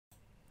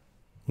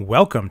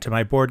Welcome to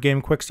my board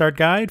game QuickStart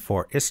guide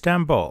for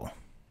Istanbul.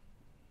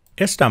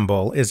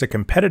 Istanbul is a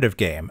competitive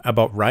game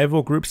about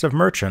rival groups of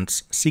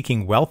merchants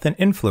seeking wealth and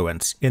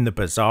influence in the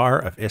Bazaar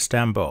of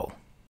Istanbul.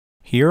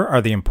 Here are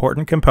the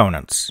important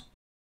components: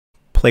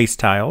 place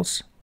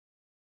tiles,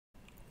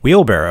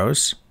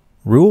 wheelbarrows,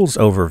 rules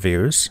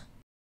overviews,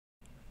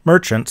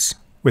 merchants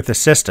with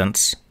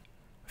assistants,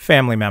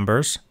 family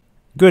members,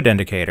 good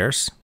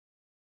indicators,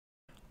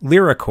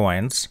 lira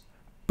coins,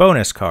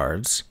 bonus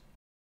cards,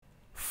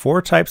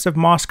 4 types of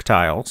mosque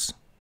tiles,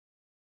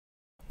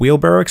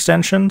 wheelbarrow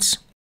extensions,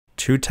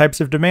 2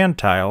 types of demand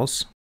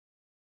tiles,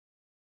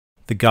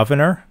 the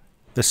governor,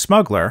 the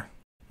smuggler,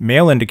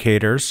 mail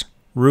indicators,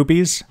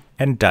 rubies,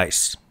 and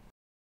dice.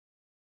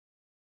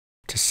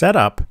 To set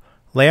up,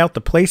 lay out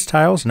the place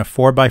tiles in a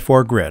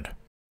 4x4 grid.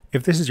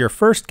 If this is your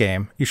first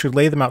game, you should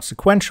lay them out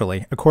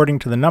sequentially according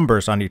to the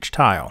numbers on each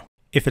tile.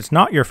 If it's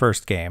not your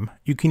first game,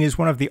 you can use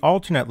one of the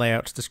alternate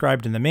layouts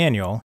described in the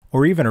manual,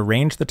 or even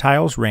arrange the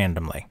tiles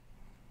randomly.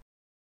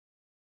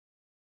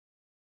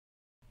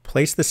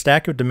 Place the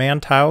stack of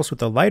demand tiles with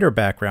the lighter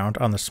background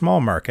on the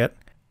small market,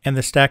 and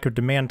the stack of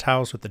demand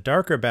tiles with the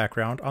darker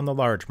background on the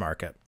large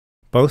market.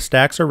 Both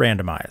stacks are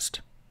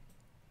randomized.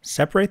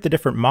 Separate the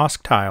different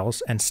mosque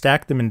tiles and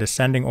stack them in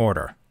descending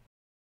order.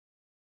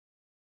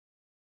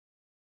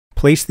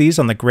 Place these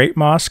on the Great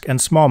Mosque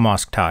and Small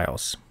Mosque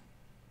tiles.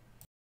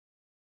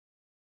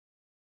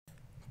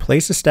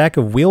 Place a stack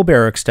of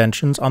wheelbarrow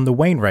extensions on the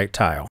Wainwright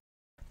tile.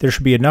 There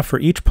should be enough for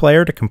each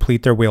player to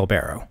complete their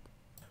wheelbarrow.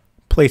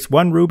 Place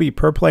 1 ruby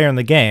per player in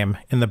the game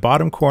in the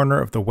bottom corner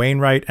of the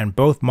Wainwright and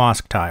both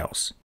mosque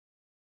tiles.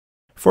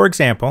 For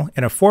example,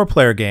 in a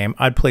 4-player game,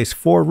 I'd place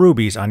 4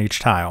 rubies on each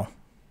tile.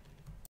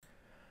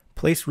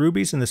 Place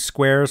rubies in the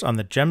squares on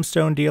the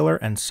Gemstone Dealer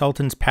and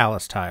Sultan's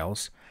Palace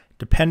tiles,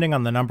 depending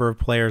on the number of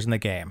players in the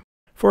game.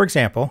 For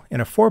example, in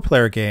a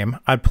 4-player game,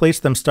 I'd place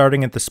them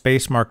starting at the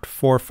space marked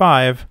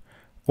 4-5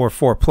 or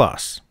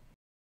 4+.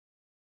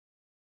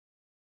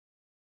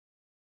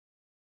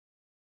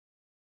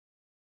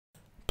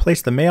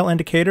 Place the mail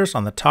indicators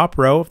on the top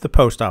row of the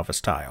post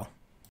office tile.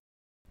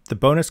 The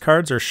bonus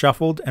cards are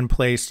shuffled and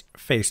placed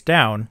face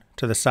down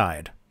to the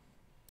side.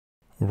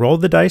 Roll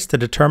the dice to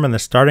determine the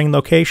starting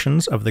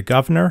locations of the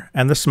governor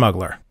and the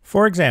smuggler.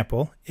 For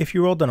example, if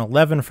you rolled an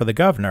 11 for the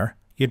governor,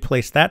 you'd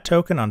place that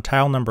token on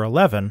tile number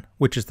 11,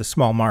 which is the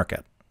small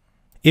market.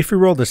 If you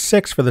rolled a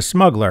 6 for the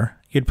smuggler,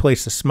 you'd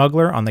place the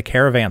smuggler on the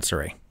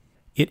caravansary.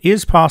 It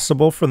is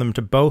possible for them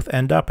to both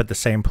end up at the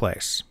same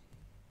place.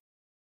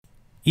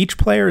 Each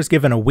player is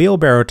given a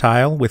wheelbarrow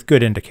tile with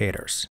good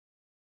indicators.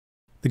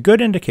 The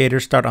good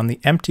indicators start on the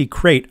empty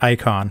crate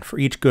icon for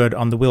each good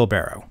on the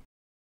wheelbarrow.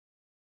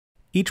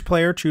 Each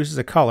player chooses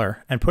a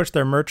color and puts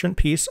their merchant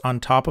piece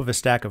on top of a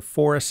stack of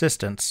 4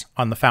 assistants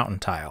on the fountain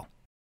tile.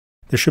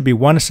 There should be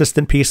 1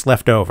 assistant piece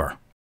left over.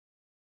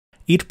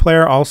 Each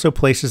player also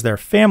places their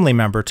family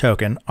member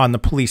token on the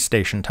police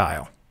station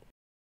tile.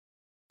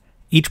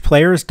 Each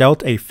player is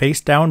dealt a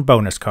face-down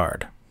bonus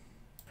card.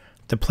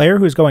 The player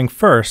who is going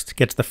first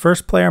gets the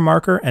first player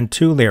marker and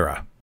 2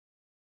 lira.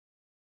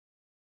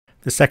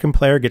 The second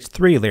player gets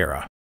 3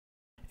 lira.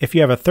 If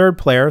you have a third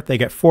player, they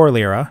get 4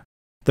 lira.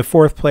 The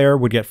fourth player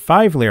would get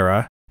 5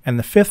 lira, and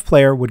the fifth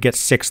player would get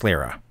 6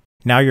 lira.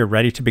 Now you're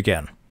ready to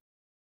begin.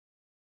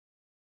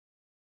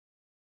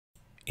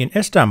 In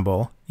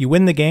Istanbul, you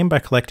win the game by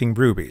collecting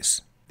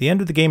rubies. The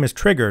end of the game is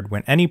triggered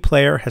when any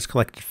player has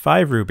collected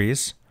 5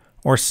 rubies,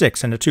 or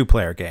 6 in a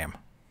 2-player game.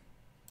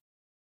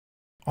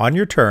 On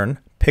your turn,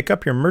 pick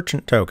up your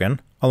merchant token,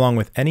 along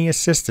with any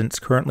assistants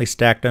currently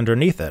stacked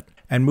underneath it,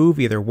 and move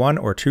either 1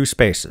 or 2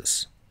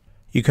 spaces.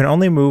 You can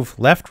only move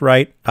left,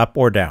 right, up,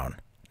 or down,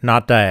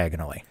 not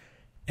diagonally.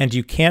 And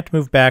you can't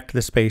move back to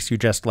the space you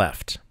just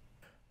left.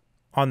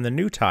 On the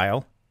new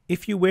tile,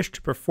 if you wish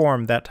to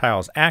perform that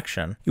tile's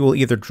action, you will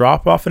either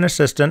drop off an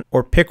assistant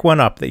or pick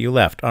one up that you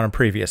left on a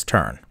previous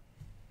turn.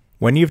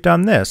 When you've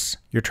done this,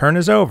 your turn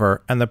is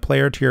over and the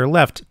player to your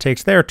left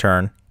takes their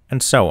turn,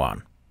 and so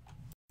on.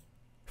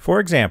 For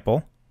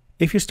example,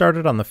 if you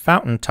started on the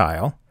fountain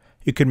tile,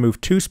 you could move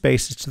 2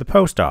 spaces to the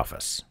post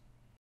office.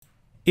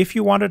 If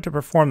you wanted to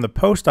perform the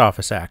post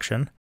office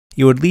action,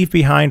 you would leave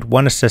behind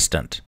 1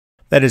 assistant.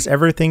 That is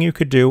everything you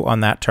could do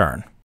on that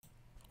turn.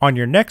 On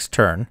your next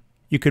turn,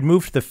 you could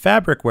move to the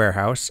fabric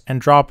warehouse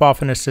and drop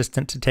off an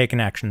assistant to take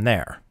an action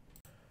there.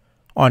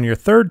 On your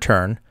third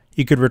turn,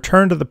 you could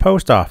return to the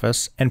post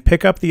office and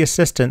pick up the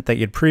assistant that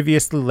you'd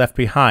previously left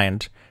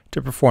behind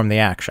to perform the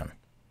action.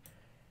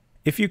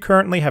 If you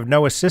currently have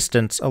no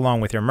assistants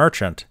along with your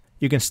merchant,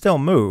 you can still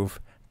move,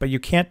 but you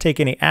can't take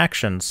any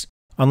actions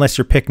unless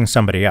you're picking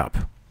somebody up.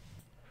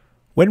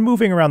 When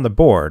moving around the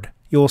board,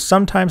 you will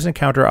sometimes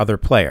encounter other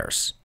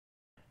players.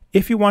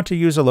 If you want to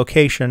use a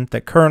location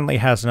that currently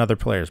has another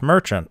player's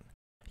merchant,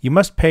 you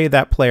must pay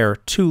that player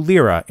 2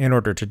 lira in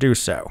order to do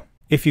so.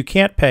 If you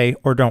can't pay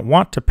or don't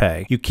want to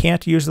pay, you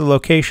can't use the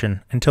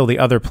location until the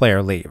other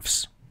player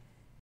leaves.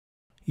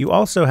 You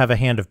also have a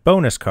hand of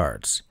bonus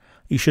cards.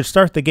 You should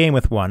start the game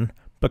with 1,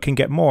 but can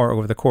get more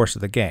over the course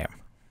of the game.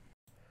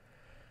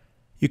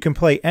 You can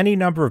play any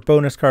number of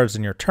bonus cards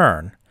in your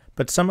turn,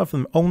 but some of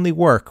them only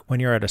work when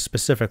you're at a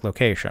specific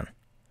location.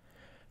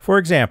 For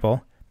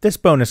example, this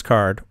bonus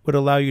card would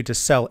allow you to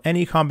sell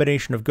any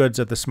combination of goods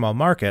at the small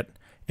market,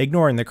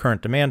 ignoring the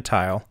current demand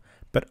tile,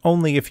 but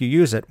only if you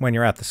use it when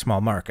you're at the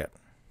small market.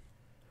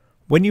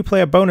 When you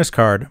play a bonus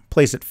card,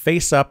 place it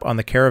face up on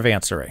the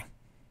caravansary.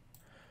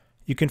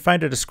 You can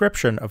find a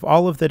description of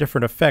all of the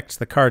different effects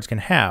the cards can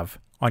have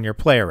on your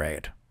player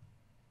aid.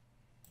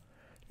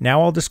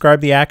 Now I'll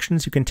describe the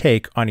actions you can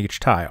take on each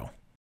tile.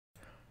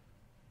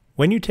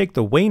 When you take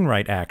the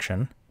Wainwright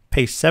action,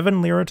 pay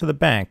 7 lira to the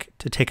bank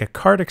to take a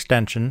cart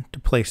extension to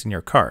place in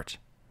your cart.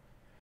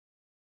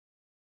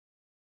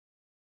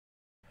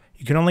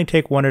 You can only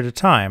take one at a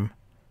time,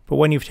 but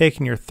when you've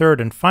taken your third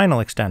and final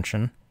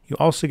extension, you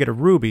also get a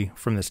ruby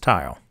from this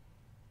tile.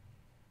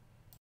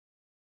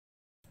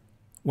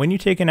 When you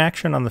take an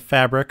action on the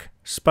fabric,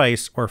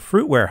 spice, or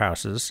fruit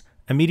warehouses,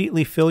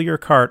 immediately fill your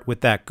cart with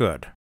that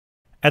good.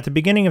 At the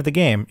beginning of the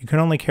game, you can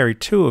only carry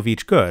 2 of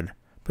each good,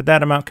 but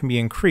that amount can be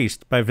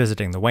increased by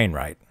visiting the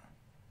Wainwright.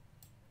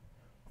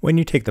 When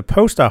you take the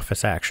post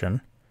office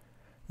action,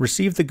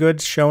 receive the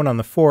goods shown on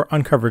the 4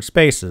 uncovered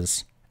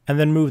spaces, and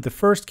then move the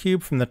first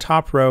cube from the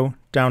top row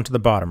down to the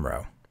bottom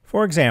row.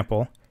 For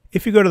example,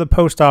 if you go to the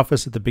post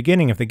office at the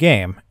beginning of the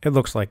game, it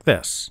looks like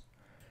this.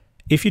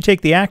 If you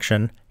take the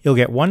action, you'll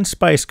get 1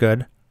 spice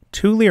good,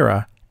 2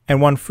 lira,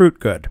 and 1 fruit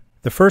good.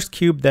 The first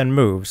cube then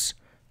moves,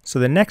 so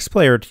the next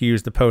player to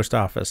use the post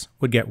office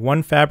would get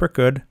 1 fabric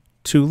good,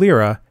 2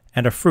 lira,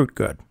 and a fruit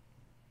good.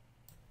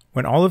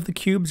 When all of the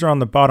cubes are on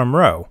the bottom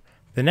row,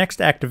 the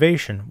next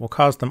activation will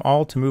cause them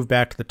all to move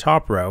back to the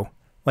top row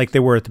like they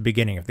were at the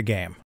beginning of the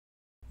game.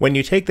 When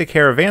you take the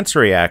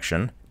caravansary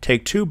action,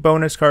 take 2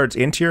 bonus cards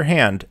into your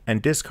hand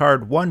and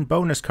discard 1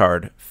 bonus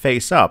card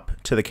face up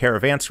to the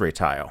caravansary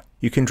tile.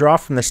 You can draw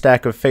from the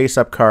stack of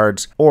face-up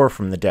cards or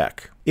from the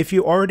deck. If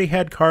you already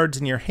had cards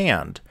in your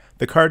hand,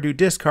 the card you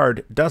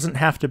discard doesn't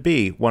have to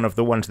be one of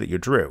the ones that you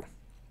drew.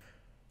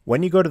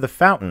 When you go to the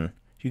fountain,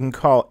 you can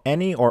call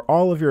any or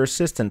all of your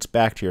assistants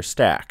back to your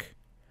stack.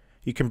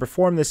 You can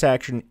perform this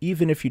action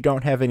even if you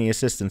don't have any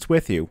assistants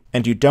with you,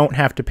 and you don't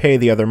have to pay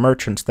the other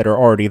merchants that are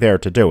already there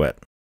to do it.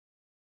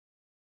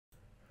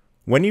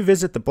 When you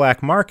visit the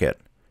black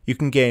market, you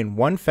can gain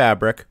 1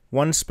 fabric,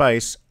 1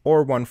 spice,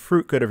 or 1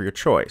 fruit good of your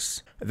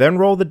choice. Then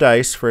roll the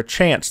dice for a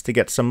chance to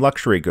get some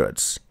luxury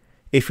goods.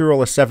 If you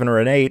roll a 7 or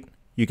an 8,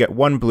 you get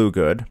 1 blue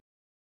good,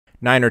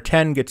 9 or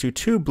 10 gets you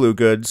 2 blue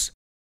goods,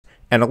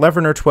 and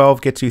 11 or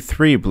 12 gets you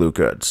 3 blue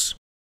goods.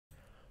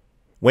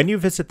 When you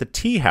visit the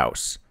tea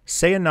house,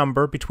 say a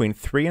number between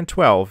 3 and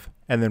 12,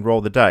 and then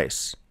roll the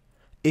dice.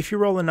 If you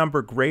roll a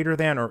number greater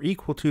than or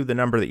equal to the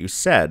number that you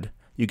said,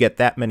 you get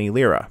that many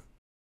lira.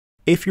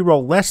 If you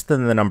roll less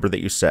than the number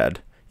that you said,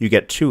 you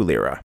get 2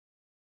 lira.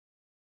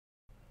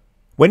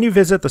 When you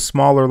visit the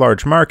small or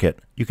large market,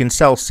 you can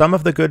sell some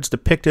of the goods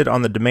depicted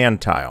on the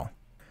demand tile.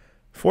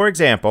 For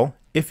example,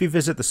 if you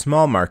visit the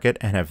small market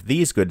and have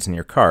these goods in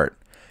your cart,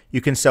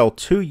 you can sell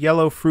 2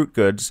 yellow fruit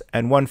goods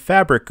and 1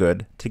 fabric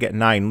good to get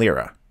 9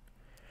 lira.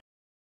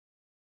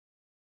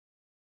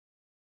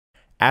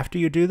 After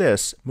you do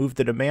this, move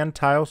the demand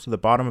tiles to the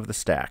bottom of the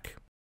stack.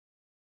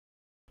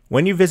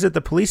 When you visit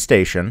the police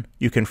station,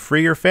 you can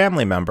free your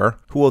family member,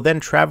 who will then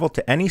travel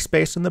to any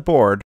space on the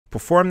board,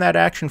 perform that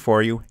action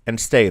for you, and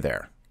stay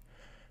there.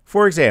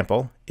 For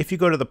example, if you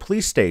go to the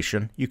police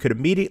station, you could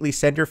immediately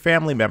send your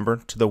family member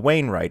to the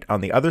Wainwright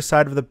on the other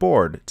side of the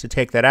board to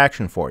take that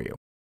action for you.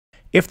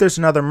 If there's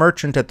another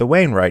merchant at the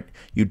Wainwright,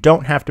 you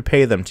don't have to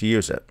pay them to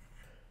use it.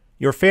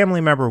 Your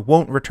family member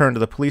won't return to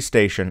the police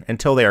station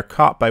until they are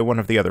caught by one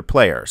of the other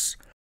players.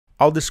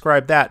 I'll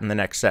describe that in the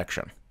next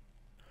section.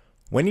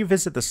 When you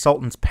visit the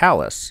Sultan's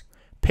palace,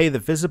 pay the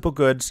visible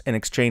goods in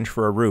exchange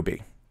for a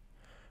ruby.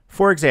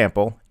 For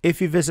example,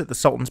 if you visit the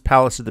Sultan's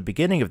palace at the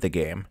beginning of the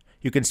game,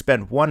 you can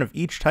spend 1 of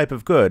each type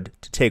of good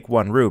to take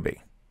 1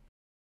 ruby.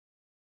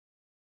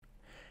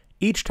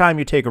 Each time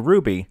you take a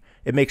ruby,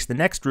 it makes the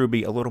next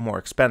ruby a little more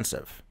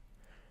expensive.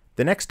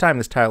 The next time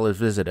this tile is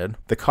visited,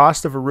 the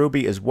cost of a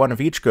ruby is 1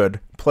 of each good,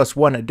 plus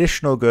 1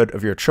 additional good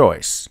of your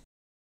choice.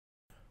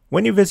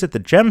 When you visit the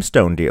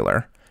gemstone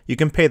dealer, you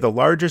can pay the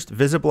largest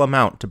visible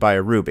amount to buy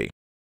a ruby.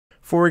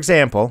 For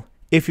example,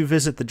 if you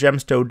visit the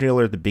gemstone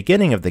dealer at the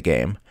beginning of the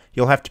game,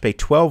 you'll have to pay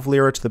 12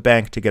 lira to the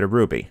bank to get a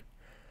ruby.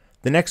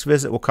 The next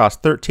visit will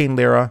cost 13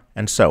 lira,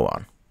 and so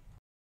on.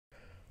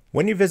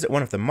 When you visit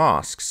one of the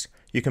mosques,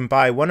 you can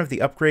buy one of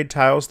the upgrade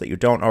tiles that you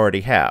don't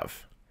already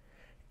have.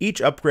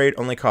 Each upgrade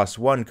only costs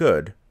 1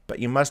 good, but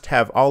you must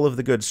have all of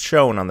the goods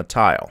shown on the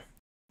tile.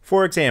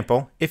 For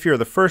example, if you're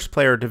the first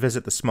player to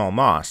visit the small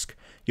mosque,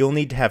 you'll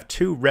need to have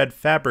 2 red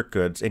fabric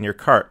goods in your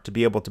cart to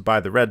be able to buy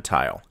the red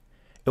tile.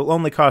 It will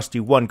only cost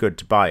you 1 good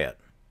to buy it.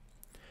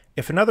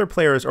 If another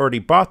player has already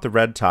bought the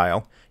red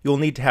tile, you'll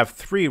need to have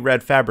 3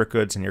 red fabric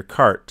goods in your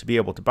cart to be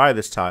able to buy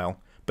this tile,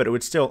 but it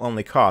would still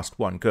only cost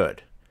 1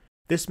 good.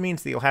 This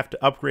means that you'll have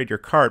to upgrade your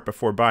cart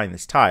before buying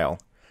this tile,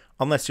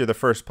 unless you're the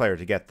first player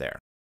to get there.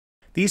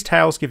 These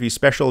tiles give you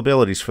special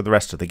abilities for the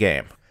rest of the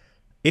game.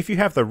 If you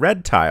have the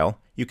red tile,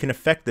 you can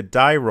affect the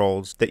die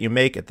rolls that you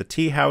make at the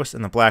tea house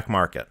and the black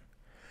market.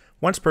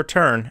 Once per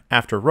turn,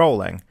 after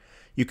rolling,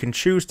 you can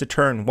choose to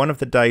turn one of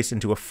the dice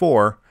into a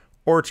 4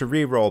 or to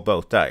re-roll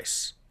both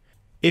dice.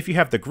 If you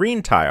have the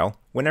green tile,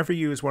 whenever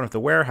you use one of the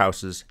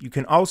warehouses, you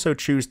can also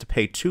choose to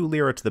pay 2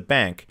 lira to the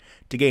bank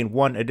to gain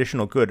 1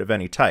 additional good of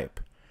any type.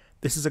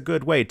 This is a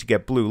good way to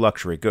get blue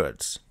luxury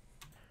goods.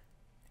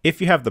 If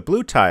you have the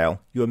blue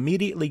tile, you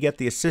immediately get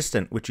the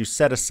assistant which you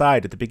set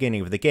aside at the beginning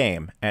of the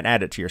game and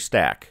add it to your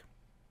stack.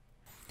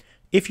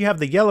 If you have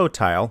the yellow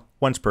tile,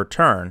 once per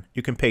turn,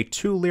 you can pay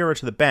 2 lira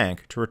to the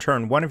bank to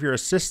return one of your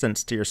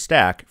assistants to your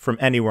stack from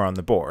anywhere on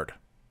the board.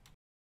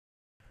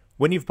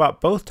 When you've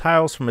bought both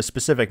tiles from a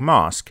specific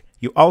mosque,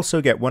 you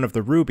also get one of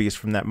the rubies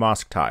from that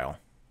mosque tile.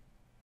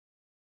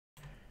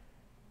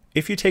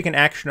 If you take an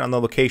action on the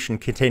location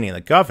containing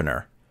the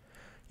governor,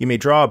 you may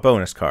draw a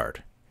bonus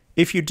card.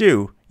 If you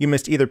do, you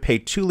must either pay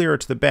 2 lira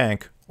to the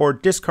bank or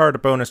discard a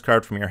bonus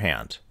card from your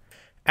hand.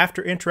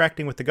 After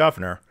interacting with the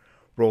governor,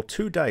 roll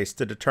 2 dice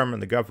to determine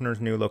the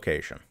governor's new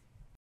location.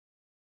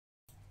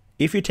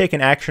 If you take an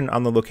action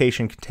on the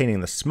location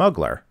containing the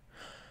smuggler,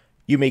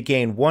 you may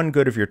gain 1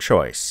 good of your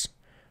choice.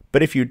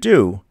 But if you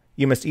do,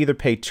 you must either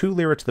pay 2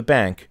 lira to the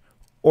bank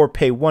or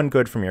pay 1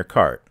 good from your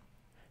cart.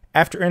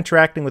 After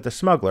interacting with the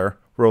smuggler,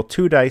 roll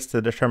 2 dice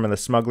to determine the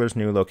smuggler's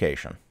new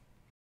location.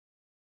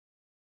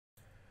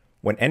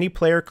 When any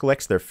player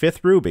collects their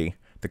 5th ruby,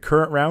 the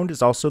current round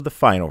is also the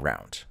final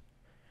round.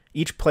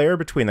 Each player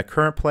between the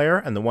current player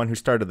and the one who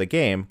started the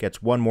game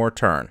gets 1 more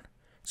turn,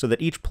 so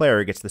that each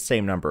player gets the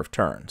same number of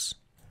turns.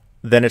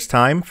 Then it's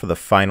time for the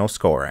final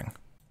scoring.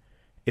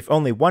 If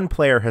only one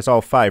player has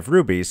all 5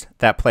 rubies,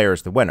 that player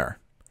is the winner.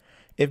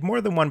 If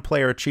more than one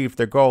player achieved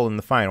their goal in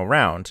the final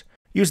round,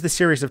 use the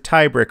series of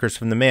tiebreakers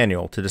from the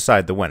manual to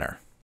decide the winner.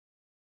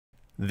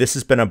 This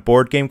has been a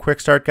board game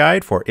QuickStart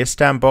guide for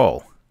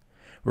Istanbul.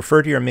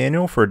 Refer to your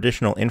manual for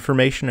additional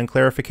information and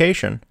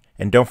clarification,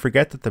 and don't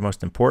forget that the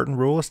most important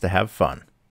rule is to have fun.